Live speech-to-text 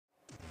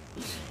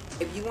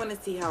If you want to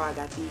see how I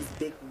got these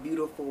big,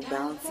 beautiful,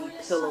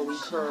 bouncy, pillowy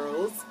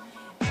curls,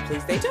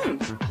 please stay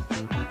tuned.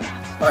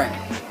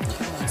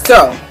 Alright,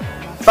 so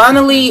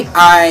finally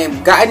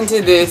I've gotten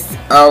to this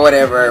or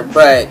whatever,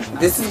 but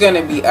this is going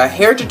to be a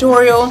hair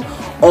tutorial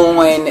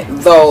on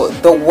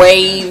the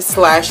wave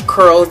slash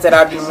curls that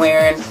I've been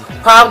wearing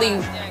probably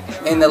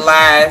in the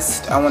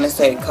last, I want to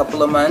say,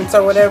 couple of months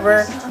or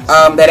whatever,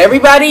 that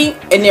everybody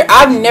in there,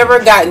 I've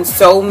never gotten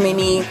so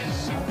many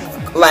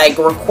like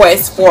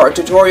requests for a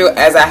tutorial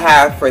as I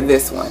have for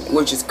this one,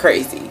 which is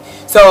crazy.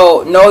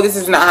 So no, this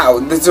is not how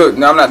this,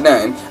 no, I'm not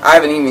done. I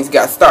haven't even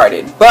got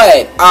started,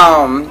 but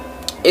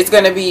it's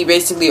gonna be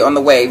basically on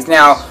the waves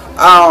now,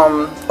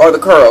 or the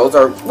curls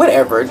or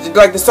whatever,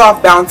 like the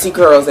soft bouncy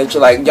curls that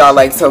y'all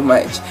like so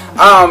much.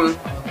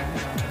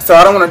 So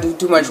I don't want to do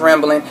too much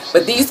rambling,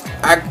 but these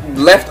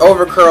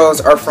leftover curls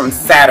are from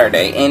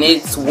Saturday and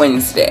it's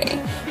Wednesday,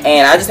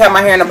 and I just have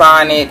my hair in a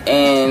bonnet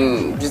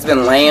and just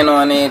been laying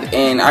on it,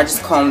 and I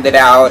just combed it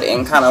out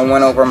and kind of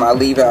went over my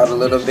leave out a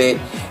little bit,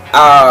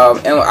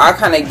 and I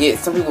kind of get,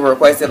 some people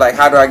requested like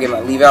how do I get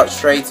my leave out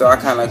straight, so I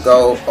kind of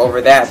go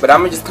over that, but I'm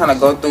gonna just kind of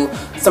go through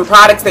some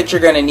products that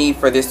you're gonna need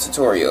for this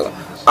tutorial.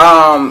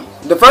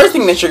 The first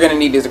thing that you're gonna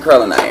need is a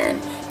curling iron.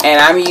 And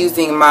I'm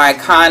using my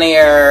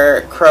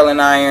Conair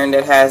curling iron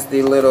that has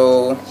the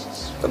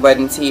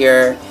buttons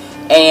here.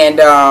 And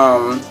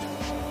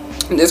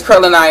this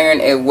curling iron,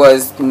 it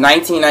was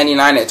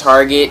 $19.99 at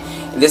Target.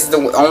 This is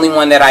the only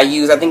one that I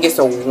use. I think it's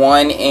a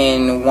 1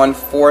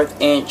 1/4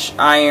 inch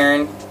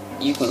iron.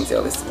 You can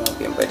tell it's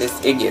smoking, but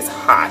it gets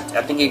hot.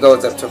 I think it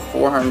goes up to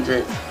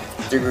 400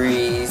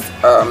 degrees.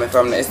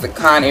 It's the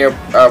Conair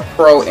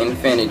Pro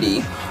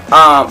Infinity.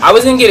 I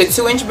was gonna get a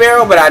 2-inch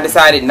barrel, but I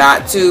decided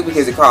not to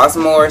because it costs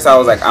more, so I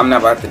was like, I'm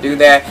not about to do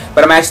that.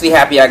 But I'm actually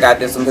happy I got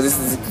this one because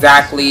this is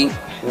exactly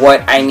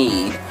what I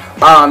need.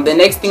 The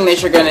next thing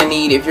that you're gonna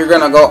need if you're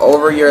gonna go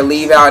over your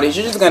leave out is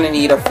you're just gonna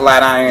need a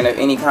flat iron of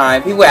any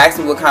kind. People ask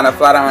me what kind of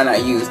flat iron I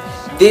use.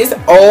 This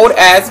old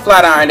ass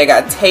flat iron that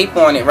got tape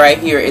on it right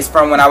here is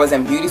from when I was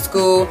in beauty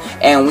school,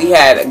 and we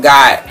had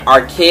got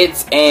our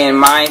kits, and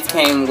mine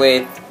came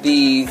with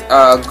these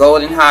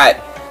golden hot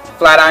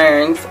flat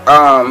irons.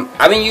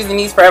 I've been using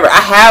these forever. I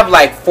have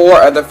like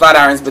 4 other flat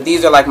irons, but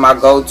these are like my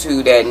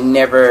go-to that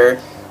never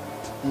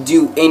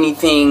do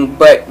anything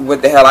but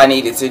what the hell I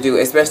needed to do,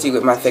 especially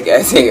with my thick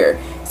ass hair.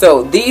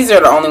 So these are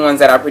the only ones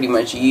that I pretty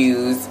much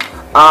use.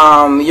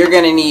 You're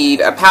gonna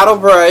need a paddle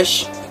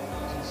brush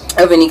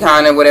of any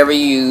kind of whatever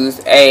you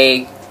use,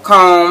 a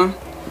comb.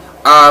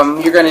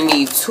 You're gonna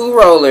need 2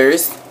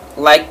 rollers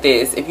like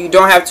this. If you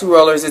don't have 2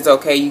 rollers, it's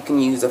okay, you can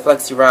use a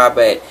FlexiRod,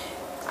 but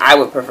I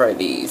would prefer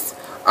these.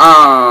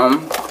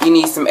 You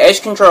need some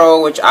edge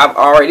control, which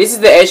this is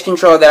the edge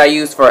control that I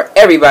use for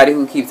everybody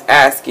who keeps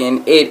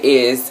asking.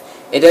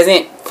 It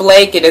doesn't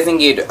flake, it doesn't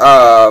get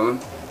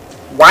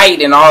white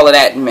and all of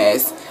that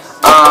mess.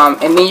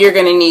 And then you're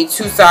gonna need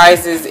 2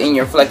 sizes in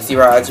your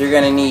FlexiRods. You're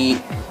gonna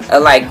need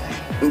like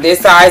this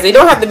size. They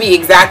don't have to be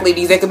exactly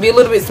these. They could be a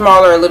little bit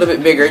smaller, a little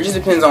bit bigger. It just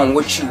depends on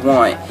what you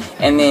want.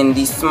 And then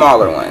these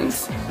smaller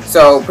ones.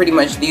 So pretty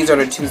much these are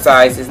the 2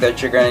 sizes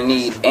that you're gonna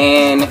need,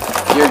 and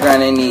you're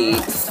gonna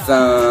need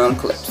some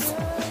clips.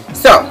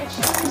 So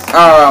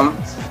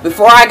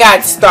before I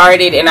got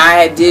started and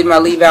I did my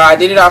leave out, I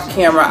did it off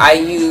camera. I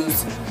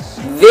use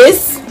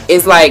this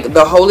is like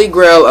the holy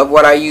grail of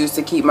what I use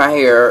to keep my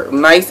hair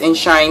nice and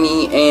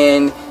shiny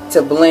and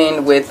to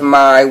blend with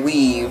my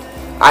weave.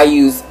 I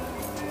use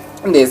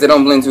this. It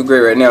don't blend too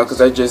great right now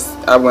because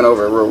I went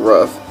over it real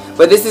rough.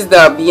 But this is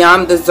the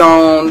Beyond the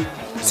Zone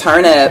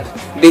Turn Up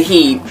the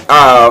Heat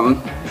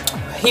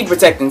heat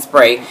protecting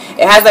spray.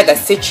 It has like a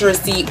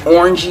citrusy,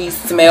 orangey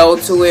smell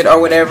to it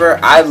or whatever.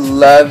 I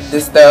love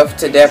this stuff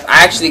to death.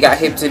 I actually got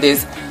hip to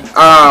this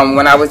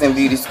when I was in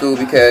beauty school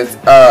because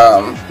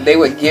they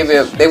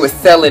would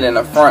sell it in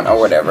the front or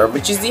whatever.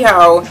 But you see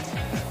how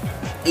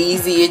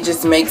easy it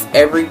just makes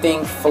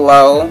everything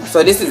flow.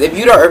 So this is if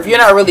you're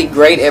not really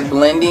great at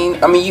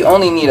blending, I mean you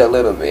only need a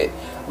little bit.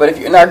 But if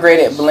you're not great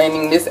at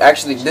blending, this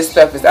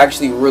stuff is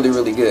actually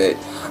really good.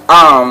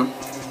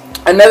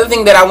 Another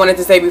thing that I wanted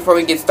to say before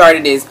we get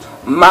started is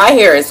my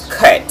hair is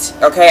cut.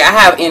 Okay, I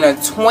have in a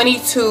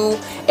 22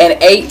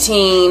 and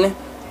 18,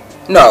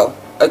 no,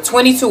 a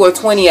 22, a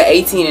 20, a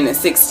 18, and a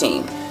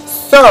 16.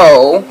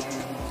 So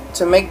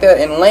to make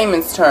that in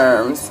layman's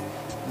terms,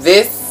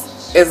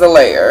 this is a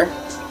layer.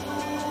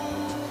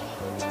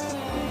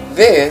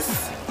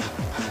 This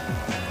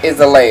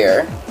is a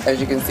layer. As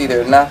you can see,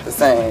 they're not the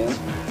same.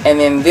 And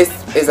then this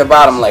is a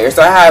bottom layer.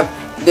 So I have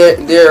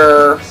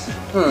they're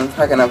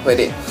how can I put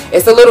it?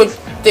 It's a little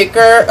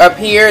thicker up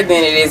here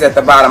than it is at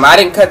the bottom. I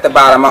didn't cut the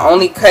bottom. I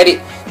only cut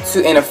it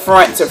in the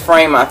front to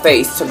frame my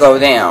face to go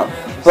down.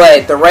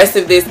 But the rest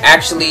of this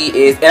actually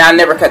is, and I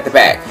never cut the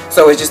back.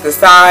 So it's just the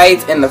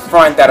sides and the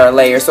front that are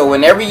layered. So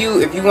whenever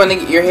if you want to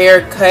get your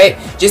hair cut,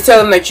 just tell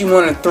them that you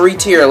want a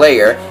 3-tier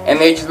layer. And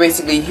they're just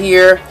basically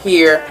here,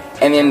 here,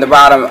 and then the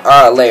bottom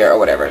layer or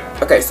whatever.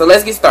 Okay, so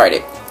let's get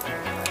started.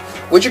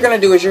 What you're going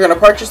to do is you're going to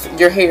part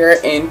your hair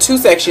in 2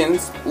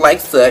 sections like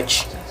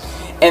such.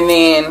 And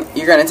then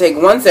you're going to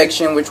take one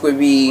section, which would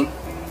be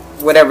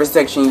whatever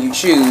section you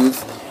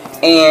choose,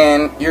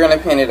 and you're going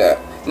to pin it up.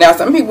 Now,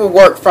 some people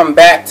work from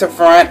back to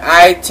front.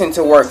 I tend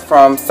to work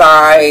from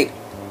side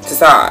to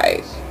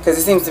side because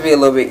it seems to be a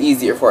little bit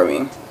easier for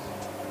me.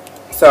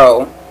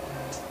 So,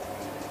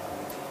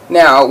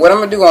 now what I'm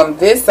going to do on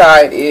this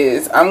side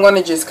is I'm going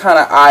to just kind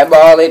of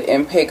eyeball it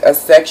and pick a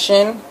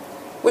section,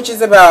 which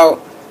is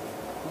about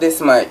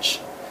this much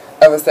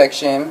of a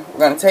section. We're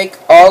going to take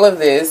all of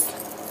this,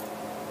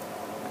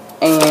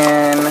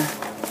 and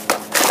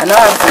I know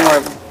I have some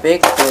more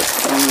big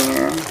clips in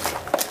here.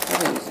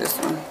 I'll use this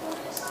one.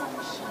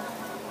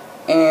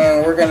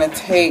 And we're going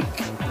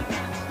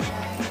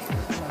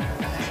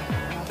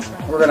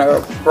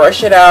to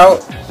brush it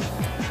out.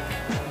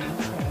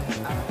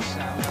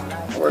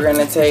 We're going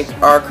to take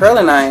our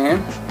curling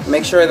iron.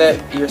 Make sure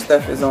that your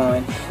stuff is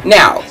on.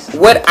 Now,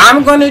 what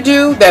I'm going to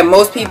do that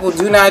most people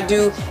do not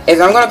do is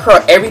I'm going to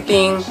curl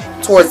everything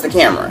towards the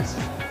camera.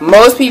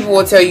 Most people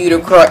will tell you to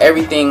curl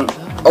everything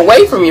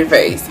away from your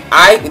face.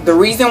 The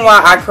reason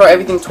why I curl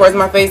everything towards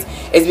my face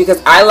is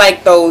because I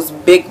like those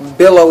big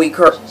billowy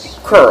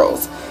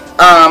curls.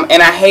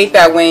 And I hate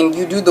that when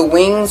you do the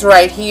wings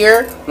right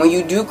here, when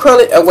you do curl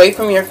it away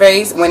from your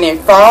face, when they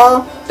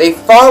fall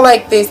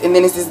like this, and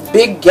then it's this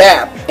big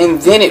gap, and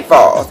then it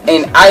falls.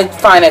 And I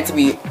find that to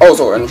be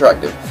also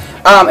unattractive.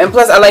 And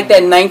plus, I like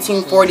that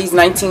 1940s,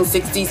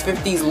 1960s,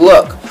 50s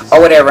look, or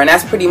whatever. And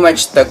that's pretty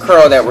much the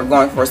curl that we're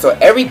going for. So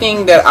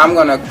everything that I'm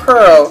going to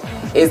curl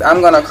is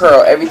I'm going to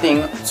curl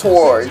everything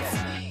towards.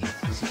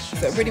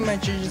 So pretty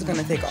much you're just going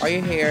to take all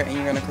your hair and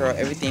you're going to curl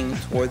everything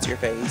towards your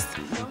face.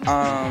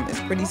 It's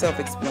pretty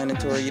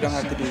self-explanatory. You don't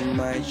have to do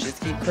much.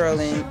 Just keep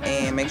curling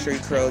and make sure you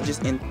curl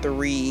just in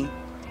 3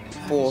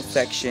 full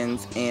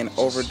sections and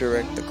over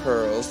direct the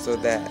curls so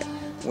that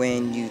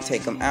when you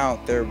take them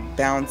out, they're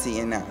bouncy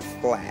and not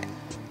flat.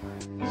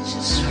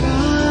 Just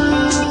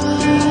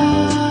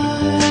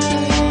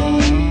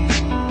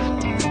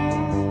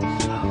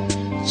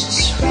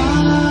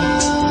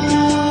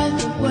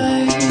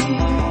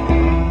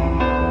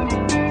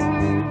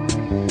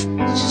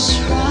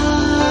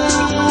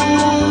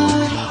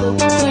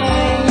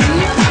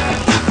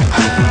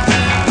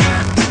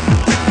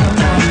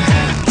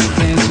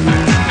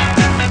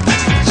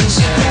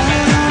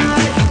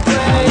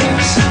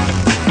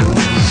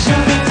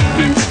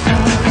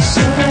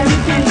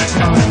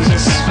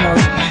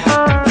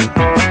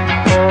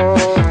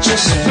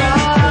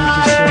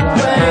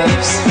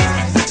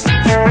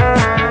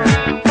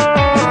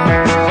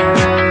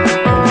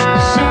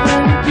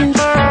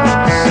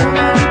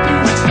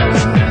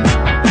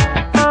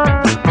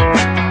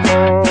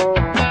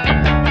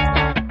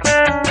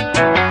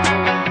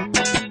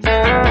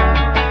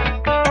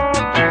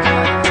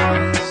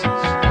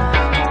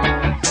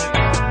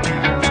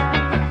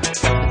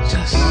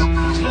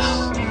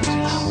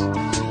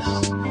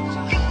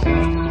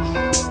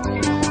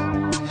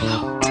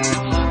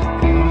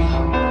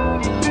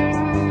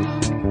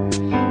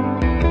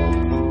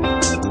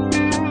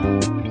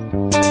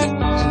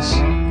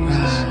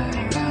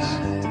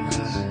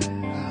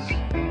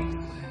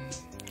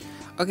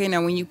Okay,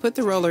 now when you put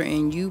the roller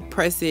in, you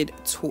press it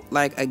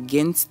like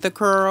against the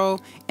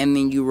curl, and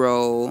then you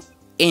roll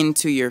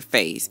into your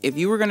face. If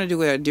you were going to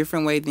do it a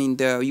different way, then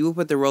you will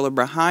put the roller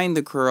behind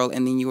the curl,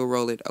 and then you will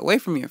roll it away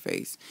from your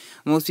face.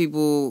 Most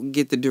people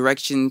get the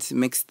directions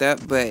mixed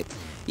up, but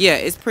yeah,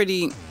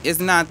 it's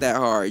not that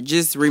hard.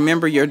 Just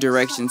remember your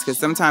directions, because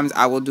sometimes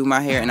I will do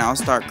my hair and I'll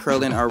start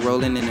curling or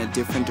rolling in a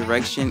different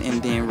direction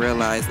and then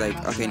realize like,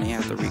 okay, now you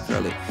have to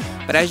recurl it.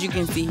 But as you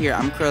can see here,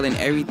 I'm curling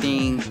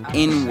everything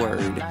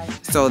inward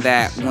so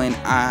that when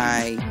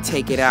I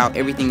take it out,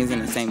 everything is in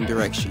the same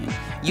direction.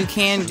 You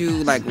can do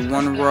like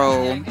one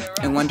roll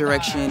in one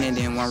direction and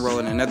then one roll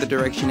in another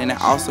direction, and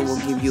it also will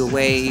give you a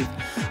wave,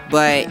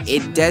 but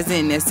it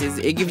doesn't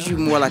necessarily, it gives you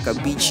more like a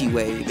beachy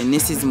wave, and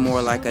this is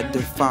more like a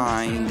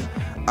defined,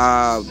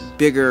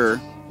 bigger,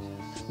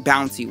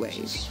 bouncy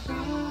wave.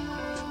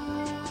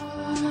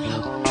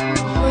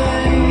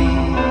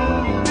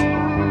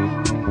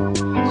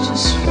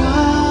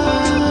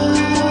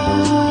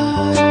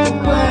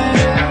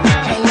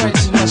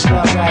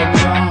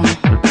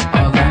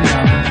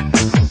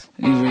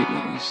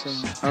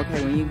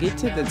 Okay, when you get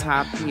to the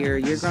top here,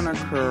 you're gonna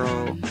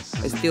curl,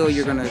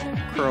 you're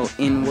gonna curl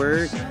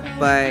inward,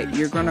 but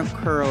you're gonna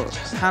curl,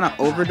 kind of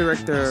over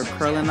direct the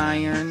curling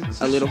iron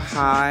a little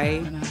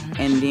high,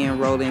 and then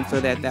roll in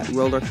so that that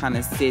roller kind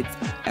of sits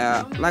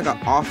like an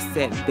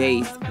offset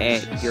base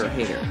at your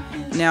hair.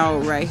 Now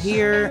right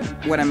here,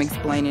 what I'm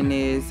explaining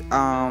is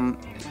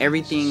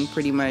everything,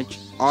 pretty much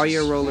all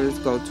your rollers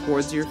go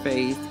towards your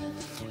face,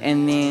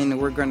 and then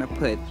we're gonna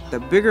put the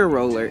bigger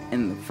roller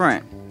in the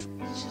front.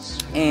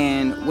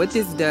 And what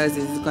this does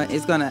is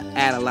it's gonna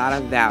add a lot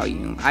of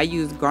volume. I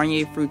use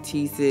Garnier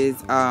Fructis's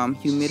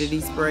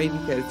humidity spray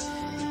because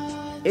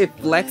it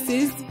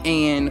flexes,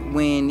 and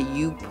when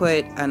you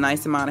put a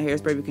nice amount of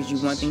hairspray because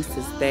you want things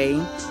to stay,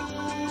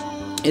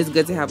 it's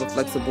good to have a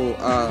flexible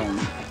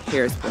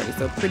hairspray.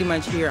 So pretty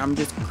much here I'm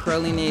just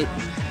curling it.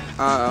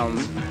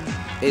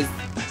 It's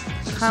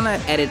kind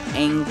of at an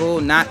angle,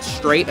 not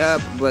straight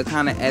up, but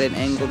kind of at an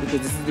angle,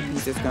 because this is the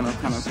piece that's going to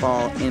kind of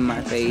fall in my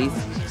face.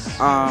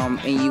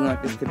 And you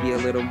want this to be a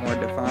little more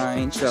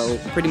defined, so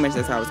pretty much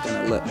that's how it's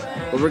going to look.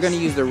 But we're going to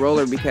use the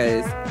roller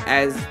because,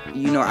 as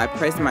you know, I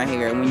press my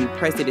hair, and when you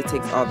press it, it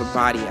takes all the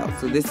body out.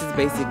 So this is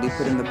basically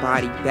putting the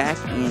body back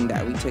in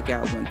that we took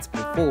out once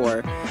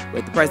before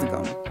with the pressing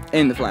comb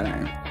and the flat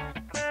iron.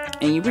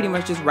 And you pretty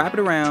much just wrap it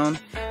around,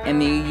 and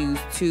then you use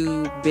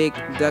 2 big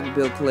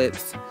duckbill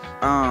clips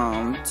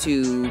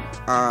to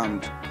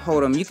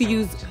hold them. You could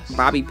use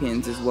bobby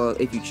pins as well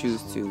if you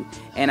choose to.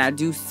 And I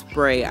do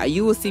spray.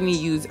 You will see me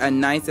use a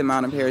nice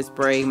amount of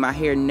hairspray. My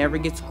hair never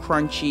gets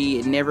crunchy,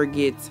 it never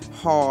gets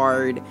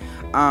hard,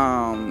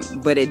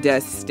 but it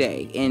does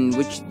stay. And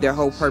which the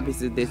whole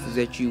purpose of this is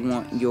that you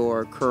want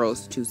your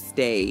curls to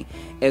stay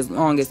as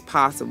long as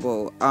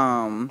possible.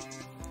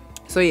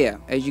 So yeah,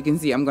 as you can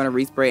see, I'm going to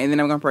respray, and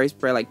then I'm going to probably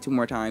spray like 2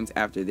 more times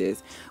after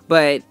this.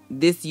 But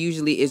this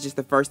usually is just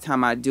the first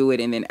time I do it,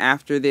 and then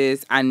after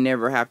this, I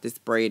never have to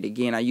spray it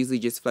again. I usually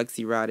just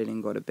FlexiRod it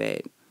and go to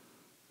bed.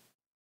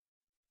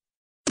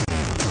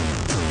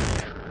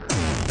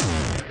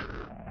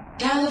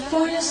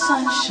 California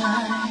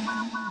sunshine.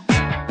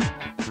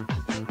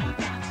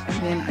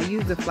 And then I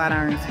use the flat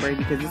iron spray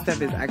because this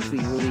stuff is actually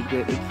really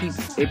good.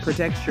 It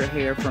protects your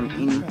hair from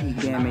any heat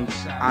damage,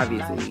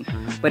 obviously,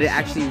 but it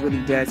actually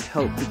really does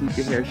help to keep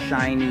your hair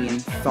shiny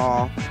and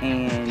soft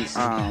and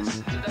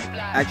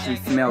actually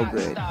smell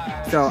good.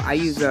 So I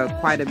use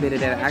quite a bit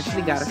of that. I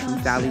actually got it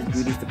from Sally's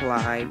Beauty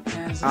Supply.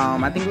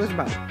 I think it was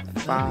about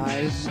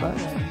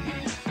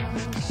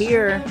 $5.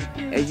 Here,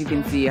 as you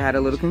can see, I had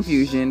a little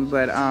confusion,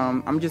 but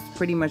I'm just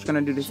pretty much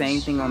going to do the same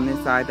thing on this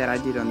side that I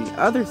did on the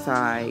other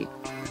side.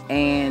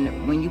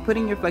 And when you put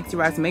in your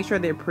FlexiRods, make sure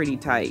they're pretty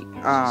tight,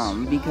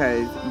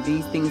 because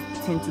these things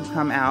tend to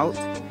come out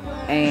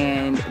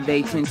and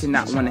they tend to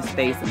not want to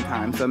stay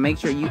sometimes. So make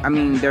sure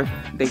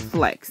they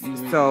flex.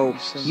 So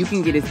you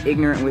can get as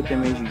ignorant with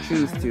them as you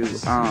choose to,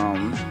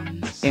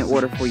 in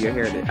order for your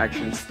hair to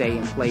actually stay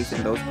in place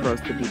and those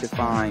curls to be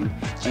defined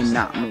and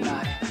not move.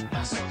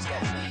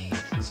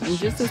 And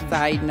just a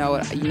side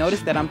note, you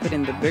notice that I'm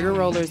putting the bigger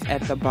rollers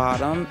at the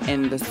bottom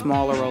and the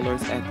smaller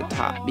rollers at the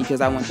top,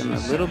 because I want them a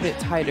little bit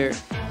tighter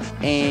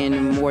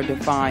and more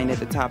defined at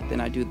the top than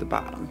I do the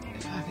bottom.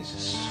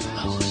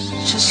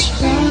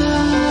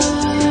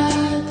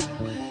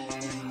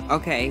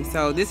 Okay,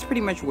 so this is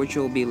pretty much what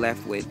you'll be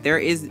left with.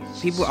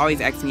 People always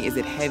ask me, is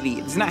it heavy?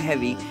 It's not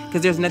heavy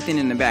because there's nothing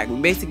in the back.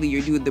 Basically,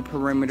 you do the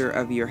perimeter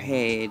of your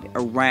head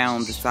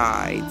around the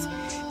sides.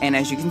 And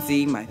as you can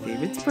see, my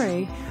favorite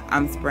spray,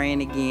 I'm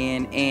spraying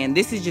again. And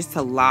this is just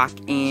to lock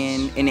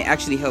in, and it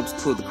actually helps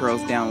pull the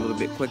curls down a little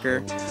bit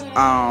quicker.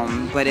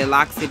 But it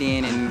locks it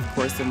in, and of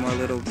course some more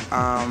little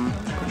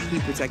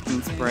heat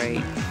protecting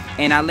spray.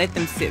 And I let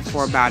them sit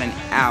for about an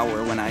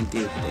hour when I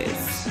did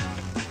this.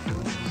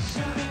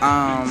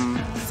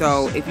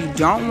 So if you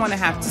don't want to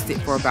have to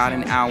sit for about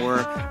an hour,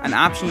 an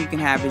option you can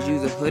have is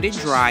use a hooded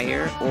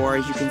dryer, or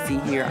as you can see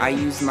here, I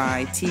use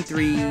my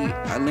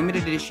T3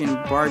 limited edition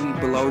Barbie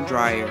blow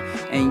dryer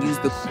and use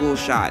the cool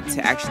shot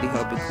to actually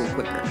help it cool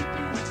quicker.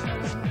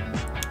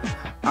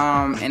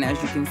 And as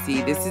you can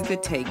see, this is the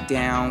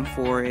takedown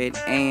for it,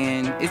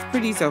 and it's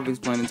pretty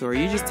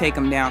self-explanatory. You just take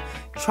them down.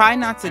 Try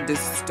not to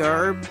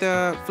disturb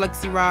the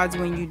FlexiRods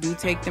when you do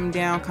take them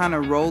down. Kind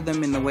of roll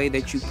them in the way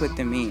that you put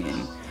them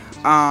in.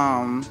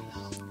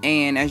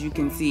 And as you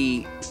can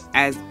see,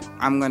 as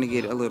I'm gonna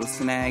get a little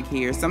snag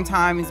here,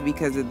 sometimes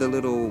because of the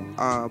little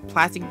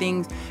plastic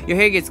things, your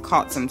hair gets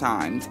caught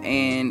sometimes,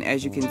 and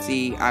as you can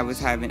see, I was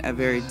having a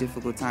very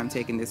difficult time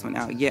taking this one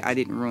out, yet I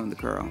didn't ruin the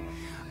curl.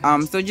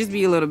 So just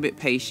be a little bit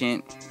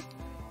patient,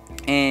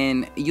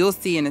 and you'll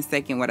see in a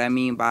second what I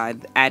mean by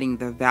adding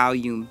the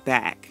volume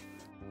back.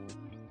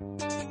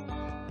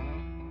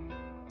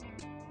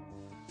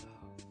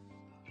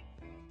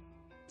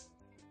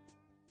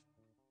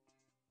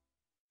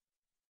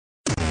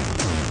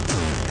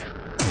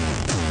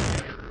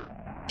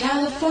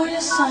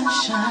 California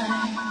sunshine.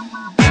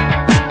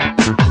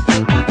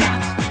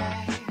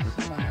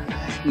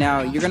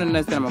 Now you're gonna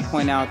notice that I'm gonna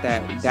point out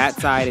that that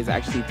side is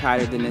actually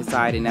tighter than this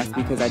side, and that's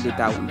because I did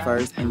that one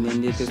first and then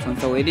did this one.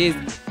 So it is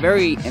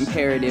very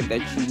imperative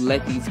that you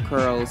let these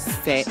curls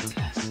set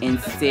and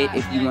sit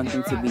if you want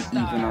them to be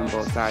even on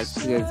both sides,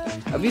 because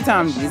a few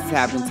times this has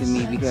happened to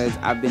me because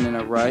I've been in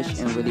a rush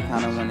and really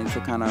kind of wanted to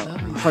kind of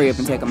hurry up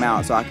and take them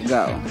out so I could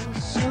go.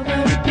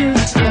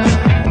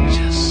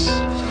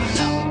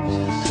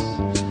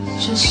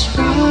 Just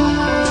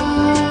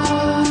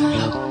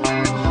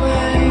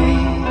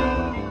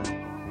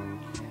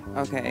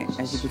okay,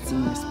 as you can see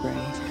in the spray.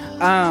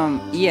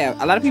 Yeah,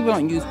 a lot of people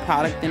don't use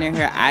product in their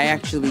hair. I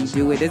actually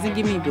do. It doesn't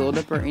give me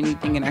buildup or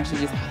anything. It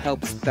actually just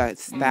helps the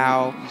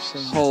style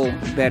hold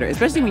better,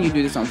 especially when you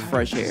do this on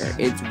fresh hair.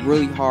 It's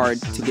really hard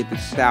to get the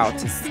style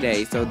to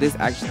stay, so this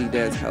actually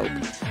does help.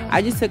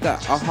 I just took a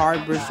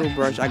hard bristle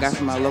brush I got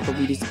from my local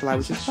beauty supply,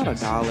 which is about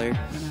 $1,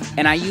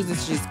 and I use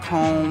this to just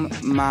comb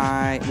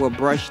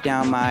brush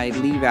down my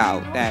leave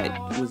out that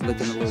was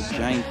looking a little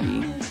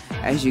janky.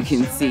 as you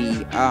can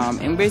see.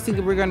 And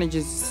basically we're gonna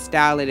just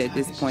style it at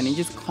this point and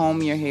just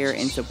comb your hair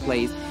into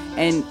place.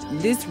 And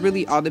this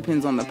really all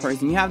depends on the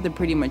person. You have to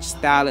pretty much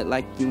style it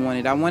like you want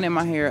it. I wanted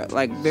my hair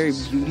like very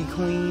beauty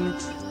queen,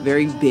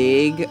 very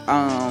big,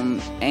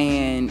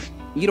 and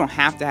you don't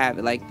have to have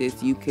it like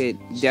this. You could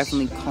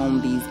definitely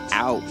comb these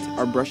out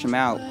or brush them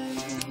out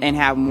and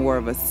have more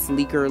of a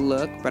sleeker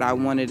look, but I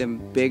wanted them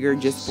bigger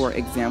just for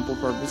example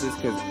purposes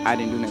because I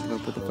didn't do nothing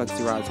but put the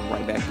FlexiRods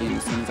right back in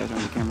as soon as I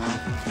turned the camera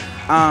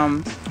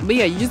off. But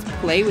yeah, you just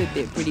play with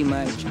it pretty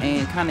much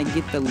and kind of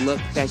get the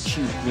look that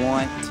you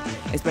want,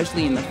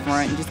 especially in the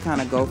front, and just kind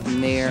of go from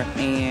there.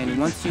 And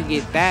once you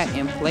get that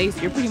in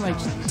place, you're pretty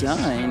much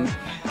done.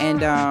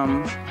 And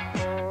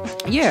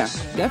yeah,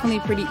 definitely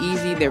pretty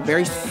easy. They're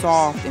very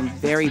soft and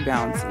very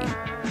bouncy.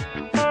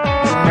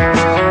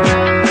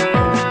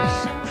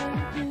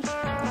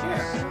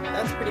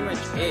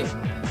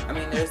 I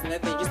mean, there's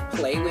nothing, just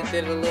play with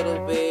it a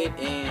little bit,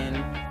 and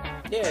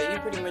yeah, you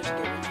pretty much get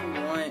what you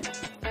want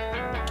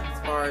as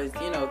far as,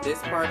 you know, this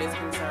part is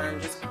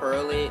concerned. Just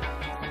curl it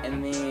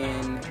and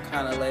then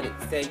kind of let it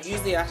set.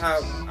 Usually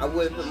I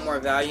would put more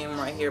volume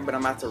right here, but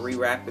I'm about to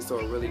rewrap it so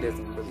it really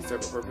doesn't really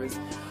serve a purpose.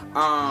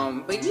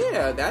 But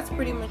yeah, that's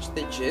pretty much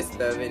the gist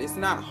of it. It's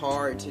not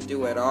hard to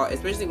do at all,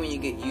 especially when you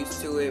get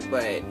used to it,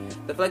 but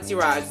the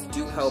FlexiRods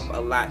do help a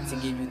lot to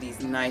give you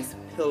these nice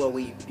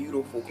pillowy,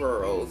 beautiful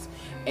curls,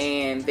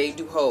 and they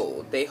do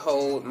hold. They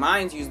hold.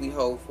 Mine's usually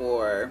hold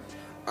for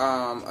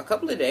a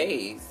couple of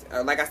days.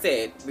 Like I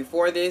said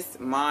before this,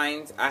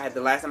 mine's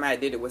the last time I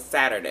did it was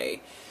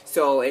Saturday,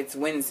 so it's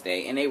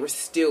Wednesday, and they were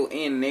still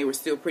in. They were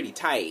still pretty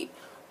tight.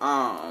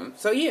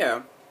 So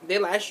yeah, they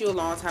last you a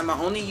long time. I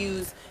only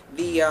use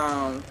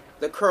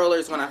the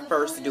curlers when I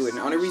first do it. And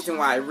the only reason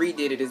why I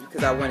redid it is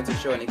because I wanted to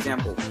show an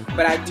example.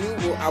 But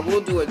I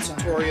will do a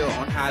tutorial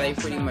on how they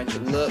pretty much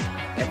look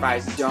if I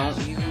don't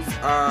use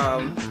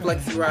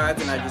FlexiRods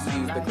and I just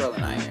use the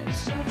curling irons.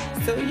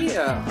 So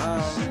yeah,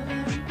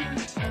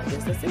 I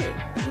guess that's it.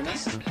 You know,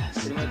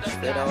 pretty much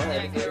that all I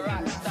had to do.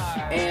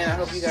 And I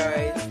hope you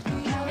guys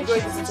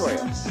enjoyed this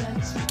tutorial.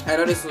 I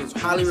know this was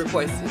highly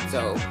requested,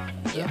 so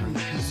yeah,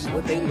 this is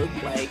what they look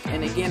like.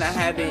 And again,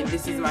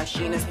 this is my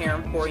Sheena's Hair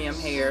Emporium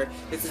hair.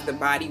 This is the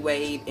body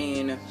weight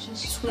in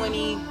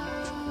 20,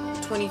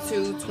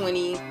 22,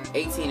 20,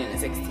 18, and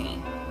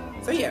 16.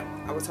 So yeah,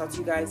 I will talk to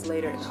you guys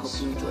later, and I hope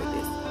you enjoyed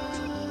this.